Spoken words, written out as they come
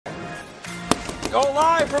Go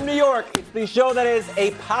live from New York. It's the show that is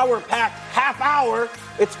a power-packed half hour.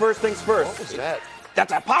 It's First Things First. What was that?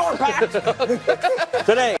 That's a power-packed.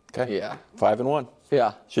 Today. Okay. Yeah. 5-1.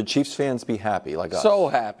 Yeah. Should Chiefs fans be happy like us? So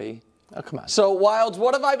happy. Oh, come on. So, Wildes,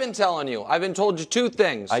 what have I been telling you? I've been told you two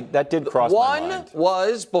things. That did cross my mind. One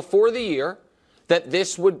was before the year that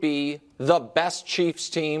this would be the best Chiefs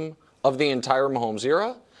team of the entire Mahomes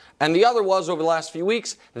era. And the other was, over the last few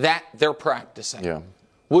weeks, that they're practicing. Yeah.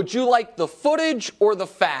 Would you like the footage or the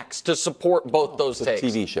facts to support both those takes?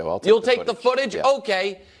 It's a TV show. I'll take You'll the take footage. the footage? Yeah.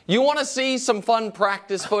 Okay. You want to see some fun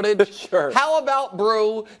practice footage? Sure. How about,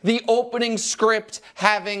 Brew, the opening script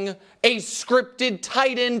having a scripted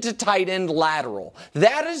tight end to tight end lateral?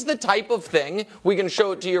 That is the type of thing, we can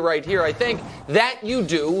show it to you right here, I think, that you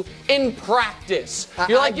do in practice.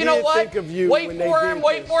 You're like, you know what?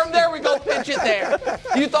 Wait for him, there we go, pitch it there.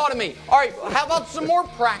 You thought of me. All right, how about some more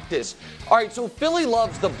practice? All right, so Philly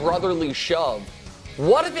loves the brotherly shove.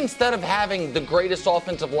 What if instead of having the greatest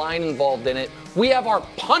offensive line involved in it, we have our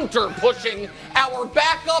punter pushing our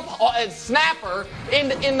backup snapper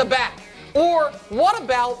in the back? Or what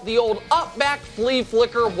about the old up back flea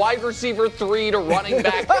flicker wide receiver 3 to running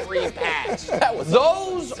back 3 pass?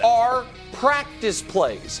 Those are practice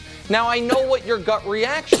plays. Now I know what your gut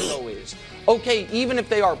reaction though is. Okay, even if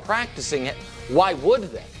they are practicing it, why would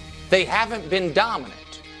they? They haven't been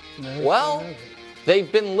dominant. Well, they've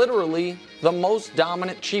been literally the most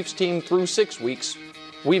dominant Chiefs team through 6 weeks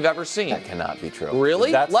we've ever seen. That cannot be true.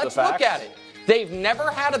 Really? Let's look at it. They've never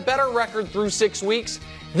had a better record through 6 weeks.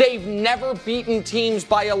 They've never beaten teams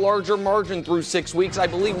by a larger margin through 6 weeks. I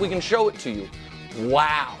believe we can show it to you.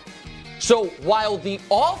 Wow. So while the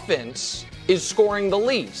offense is scoring the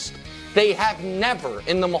least, they have never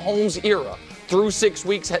in the Mahomes era through 6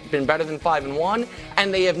 weeks been better than 5-1,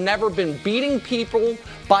 and they have never been beating people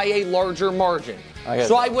by a larger margin.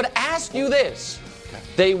 So I would ask you this.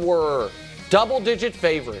 They were double-digit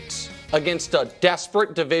favorites against a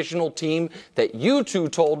desperate divisional team that you two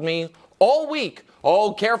told me all week,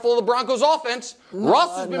 oh, careful of the Broncos offense.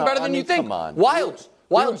 Russ has been better than you think. Come on.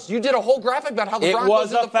 Wildes, you did a whole graphic about how the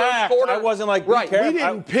Broncos in the first quarter. I wasn't like, we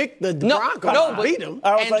didn't pick the Broncos to beat them.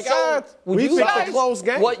 I was like, we picked a close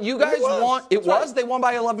game. What you guys want, they won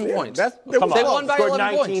by 11 points. They won by 11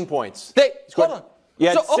 19 points. Hold on.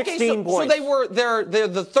 Yeah, 16 points. So they're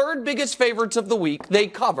the third biggest favorites of the week. They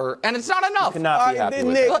cover, and it's not enough. You cannot be happy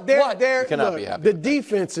with that. You cannot be happy. The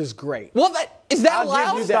defense is great. Well, is that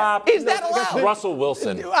allowed? Is that allowed? Russell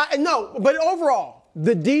Wilson. No, but overall,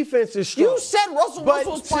 the defense is strong. You said Russell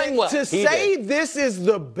Wilson was playing well. To say this is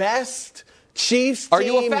the best Chiefs team yet.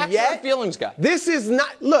 Are you a facts or a feelings guy? This is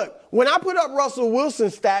not. Look, when I put up Russell Wilson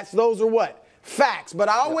stats, those are what? Facts, but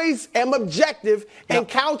I always am objective and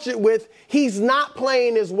couch it with he's not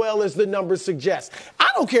playing as well as the numbers suggest.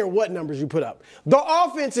 I don't care what numbers you put up. The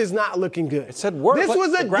offense is not looking good. It said worse. This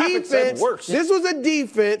was a defense. This was a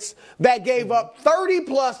defense that gave up 30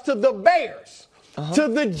 plus to the Bears, to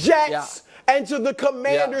the Jets, and to the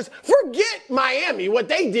Commanders. Forget Miami, what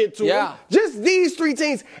they did to them. Just these three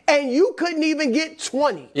teams, and you couldn't even get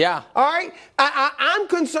 20. Yeah. All right? I'm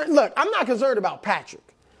concerned. Look, I'm not concerned about Patrick.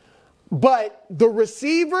 But the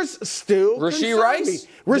receivers still Rashee Rice?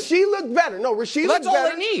 Rice? Rashee looked better. No, Rashee looked better.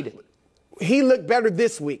 That's all they need. He looked better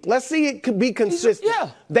this week. Let's see it could be consistent.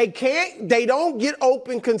 They don't get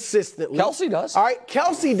open consistently. Kelce does. All right,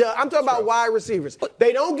 Kelce does. I'm talking about wide receivers.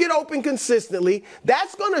 They don't get open consistently.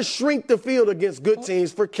 That's going to shrink the field against good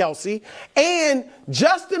teams for Kelce. And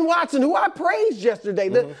Justin Watson, who I praised yesterday,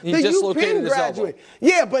 the UPenn graduate.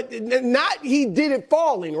 Yeah, but not he did it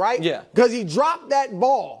falling, right? Yeah. Because he dropped that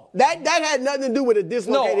ball. That had nothing to do with a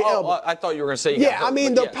dislocated elbow. I thought you were going to say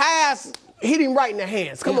the pass hit him right in the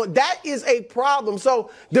hands. Come on, that is a problem. So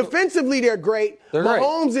defensively, they're great.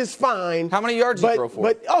 Mahomes is fine. How many yards did he throw for?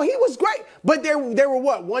 He was great. But they were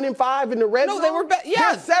what, 1-5 in the red zone? No, they were bad.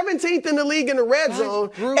 Yeah, they're 17th in the league in the red zone,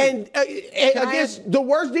 and against the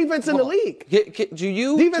worst defense in the league. Do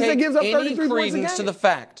you defense take that gives up any 33 points a credence game? to the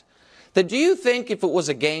fact that do you think if it was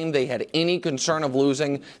a game they had any concern of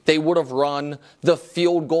losing, they would have run the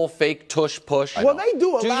field goal fake tush push? Well, they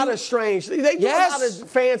do a lot of strange. They do a lot of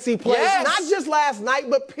fancy plays. Yes. Not just last night,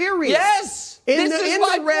 but period. Yes. In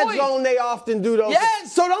the red zone, they often do those.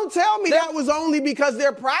 Yes. So don't tell me that was only because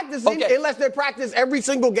they're practicing, unless they practice every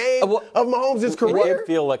single game of Mahomes' career. It did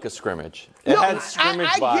feel like a scrimmage. It had scrimmage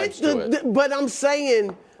vibes to it. But I'm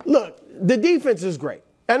saying, look, the defense is great.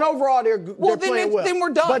 And overall, they're playing well. Then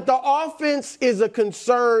we're done. But the offense is a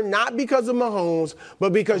concern, not because of Mahomes,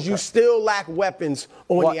 but because you still lack weapons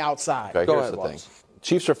on the outside. Okay, here's the thing.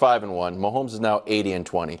 Chiefs are 5-1. Mahomes is now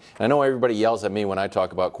 80-20. I know everybody yells at me when I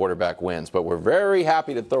talk about quarterback wins, but we're very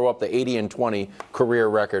happy to throw up the 80-20 career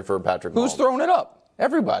record for Patrick Mahomes. Who's throwing it up?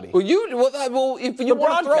 Everybody. Well, if you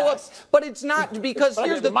want to throw up, but it's not because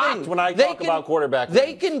here's the thing. When I talk about quarterback wins.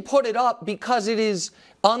 They can put it up because it is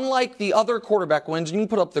unlike the other quarterback wins. You can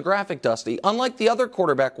put up the graphic, Dusty. Unlike the other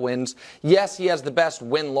quarterback wins, yes, he has the best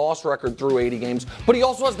win-loss record through 80 games, but he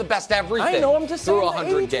also has the best everything. I know. I'm just saying through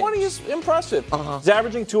 100 games. 80-20 is impressive. He's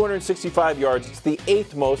averaging 265 yards. It's the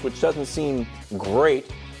 8th most, which doesn't seem great.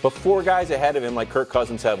 But 4 guys ahead of him, like Kirk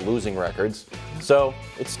Cousins, have losing records. So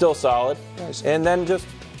it's still solid. Nice. And then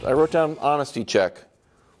I wrote down honesty check.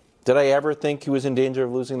 Did I ever think he was in danger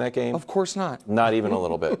of losing that game? Of course not. Not even a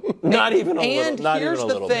little bit. Not even a little. Not even a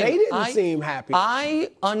little. They didn't seem happy. I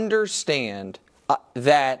understand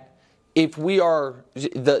that if we are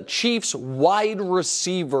the Chiefs' wide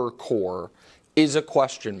receiver core is a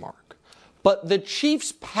question mark, but the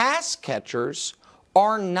Chiefs' pass catchers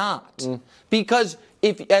are not because.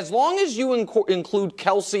 As long as you include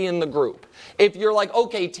Kelce in the group, if you're like,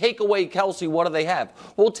 okay, take away Kelce, what do they have?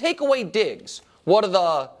 Well, take away Diggs. What do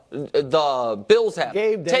the Bills have?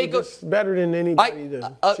 Gabe Davis better than anybody.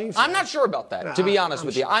 I'm not sure about that, to be honest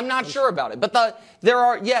with you. I'm not sure about it. But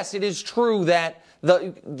yes, it is true that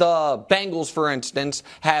the Bengals, for instance,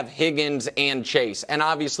 have Higgins and Chase. And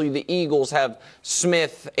obviously the Eagles have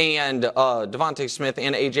Smith and Devontae Smith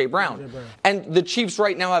and A.J. Brown. And the Chiefs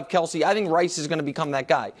right now have Kelce. I think Rice is going to become that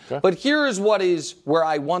guy. Okay. But here is where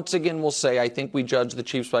I once again will say I think we judge the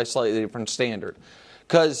Chiefs by a slightly different standard.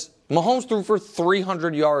 Because Mahomes threw for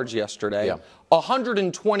 300 yards yesterday. Yeah.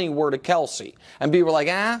 120 were to Kelce. And people were like,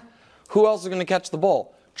 who else is going to catch the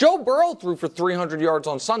ball? Joe Burrow threw for 300 yards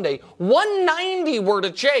on Sunday. 190 were to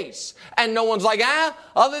Chase. And no one's like,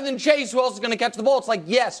 other than Chase, who else is going to catch the ball? It's like,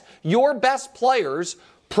 yes, your best players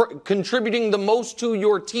contributing the most to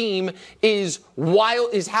your team is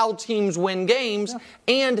how teams win games. Yeah.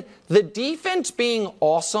 And the defense being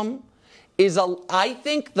awesome is, I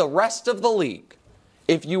think, the rest of the league.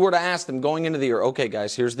 If you were to ask them going into the year, okay,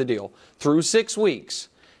 guys, here's the deal. Through 6 weeks,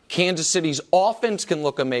 Kansas City's offense can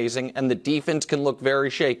look amazing and the defense can look very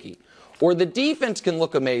shaky. Or the defense can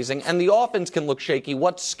look amazing and the offense can look shaky.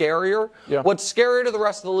 What's scarier? Yeah. What's scarier to the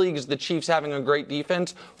rest of the league is the Chiefs having a great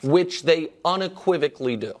defense, which they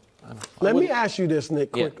unequivocally do. Let me ask you this,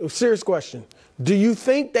 Nick, quick. Yeah. Serious question. Do you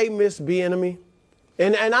think they miss Bieniemy?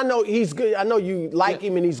 And I know he's good. I know you like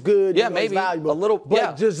him and he's good. Yeah, maybe he's valuable. A little.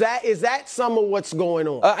 But is that some of what's going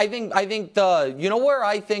on? I think where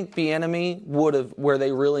I think Bieniemy where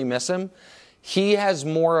they really miss him, he has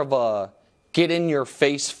more of a get in your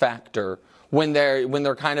face factor when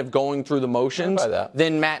they're kind of going through the motions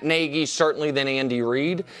than Matt Nagy, certainly than Andy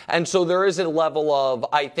Reid. And so there is a level of,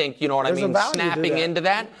 I think, you know what I mean, snapping into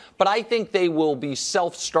that. But I think they will be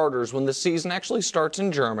self-starters when the season actually starts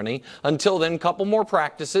in Germany. Until then, a couple more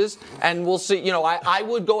practices, and we'll see. You know, I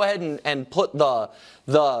would go ahead and put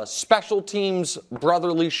the special teams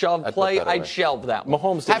brotherly shove play. I'd shelve that one.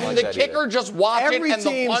 Mahomes having the kicker just watch it and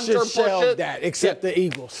the punter push it. That except the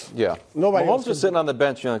Eagles. Yeah, nobody. Mahomes was sitting on the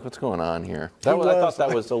bench. You're like, what's going on here? I thought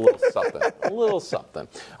that was a little something. A little something.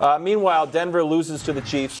 Meanwhile, Denver loses to the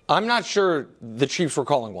Chiefs. I'm not sure the Chiefs were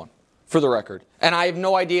calling one, for the record. And I have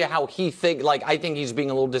no idea how he I think he's being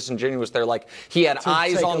a little disingenuous there. Like, he had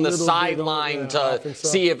eyes on the sideline to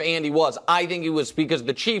see if Andy was. I think it was because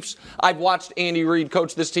the Chiefs, I've watched Andy Reid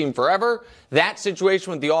coach this team forever. That situation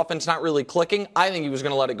with the offense not really clicking, I think he was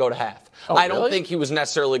going to let it go to half. I don't think he was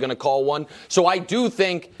necessarily going to call one. So I do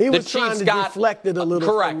think the Chiefs got deflected a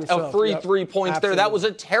little. Correct. A free 3 points there. That was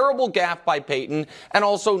a terrible gaffe by Payton, and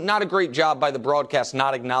also not a great job by the broadcast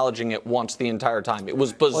not acknowledging it once the entire time. It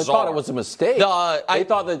was bizarre. Well, I thought it was a mistake. I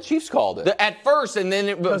thought the Chiefs called it. At first, and then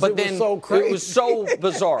it was so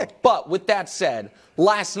bizarre. But with that said,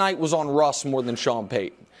 last night was on Russ more than Sean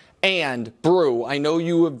Payton. And, Brew, I know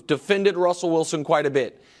you have defended Russell Wilson quite a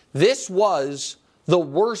bit. This was the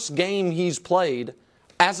worst game he's played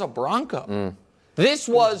as a Bronco. This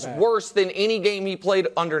was worse than any game he played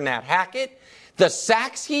under Nat Hackett. The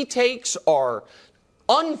sacks he takes are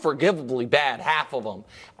unforgivably bad, half of them.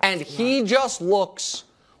 And he just looks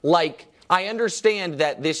like, I understand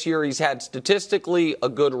that this year he's had statistically a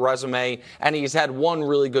good resume and he's had one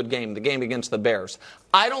really good game, the game against the Bears.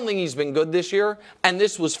 I don't think he's been good this year, and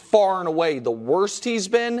this was far and away the worst he's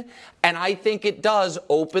been, and I think it does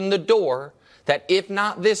open the door that if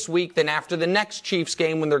not this week, then after the next Chiefs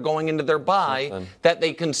game when they're going into their bye, that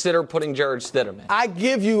they consider putting Jared Stidham in.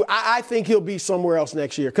 I think he'll be somewhere else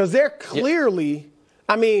next year because they're clearly,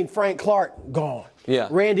 Frank Clark gone. Yeah.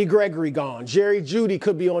 Randy Gregory gone. Jerry Jeudy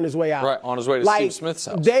could be on his way out. Right, on his way to Steve Smith's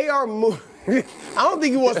house. They are moving. I don't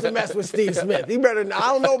think he wants to mess with Steve Smith. He better. I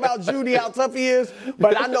don't know about Judy, how tough he is,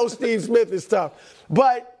 but I know Steve Smith is tough.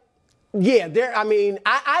 But yeah,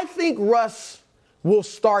 I think Russ will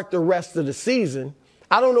start the rest of the season.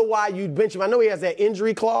 I don't know why you'd bench him. I know he has that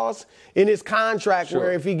injury clause in his contract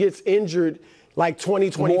where if he gets injured, like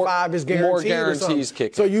 2025 is guaranteed. More guarantees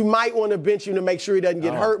kicking. So you might want to bench him to make sure he doesn't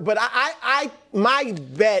get hurt. But my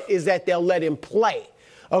bet is that they'll let him play.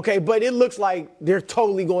 Okay, but it looks like they're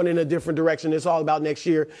totally going in a different direction. It's all about next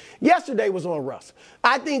year. Yesterday was on Russ.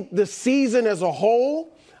 I think the season as a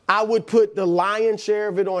whole, I would put the lion's share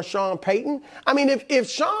of it on Sean Payton. I mean, if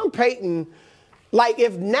Sean Payton, like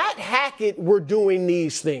if Nat Hackett were doing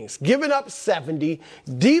these things, giving up 70,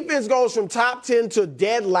 defense goes from top 10 to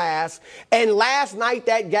dead last, and last night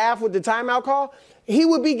that gaff with the timeout call, he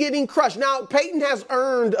would be getting crushed. Now, Payton has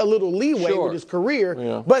earned a little leeway with his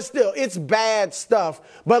career, but still, it's bad stuff.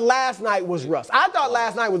 But last night was Russ. I thought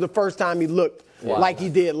last night was the first time he looked like he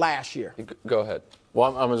did last year. Go ahead.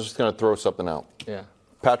 Well, I'm just going to throw something out. Yeah.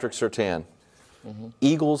 Patrick Surtain.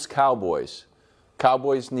 Eagles, Cowboys.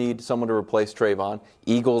 Cowboys need someone to replace Trayvon.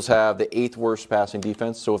 Eagles have the 8th worst passing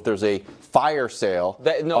defense. So if there's a fire sale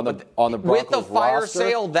on the Broncos with the fire roster,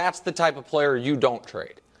 sale, that's the type of player you don't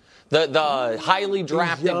trade. The highly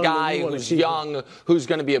drafted guy who's young, who's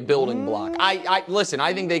going to be a building block. Listen,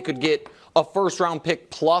 I think they could get a first-round pick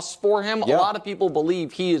plus for him. A lot of people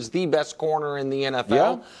believe he is the best corner in the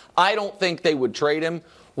NFL. I don't think they would trade him.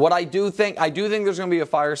 What I do think there's going to be a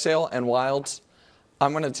fire sale, and Wildes,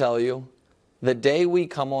 I'm going to tell you, the day we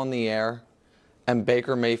come on the air and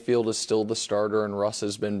Baker Mayfield is still the starter and Russ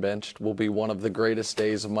has been benched will be one of the greatest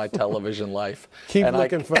days of my television life. Keep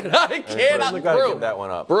looking for that. I cannot. You got to give that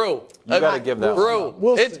one up. Brew. You got to give that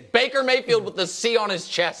one up. It's Baker Mayfield with the C on his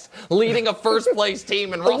chest leading a first-place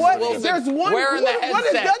team and Russell Wilson wearing the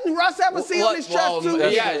headset. Doesn't Russ have a C on his chest, too?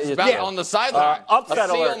 Yeah, it's about on the sideline. Upset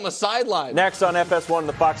a C alert. on the sideline. Next on FS1,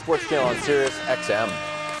 the Fox Sports Channel on Sirius XM.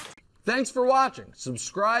 Thanks for watching.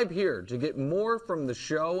 Subscribe here to get more from the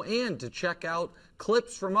show and to check out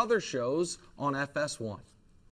clips from other shows on FS1.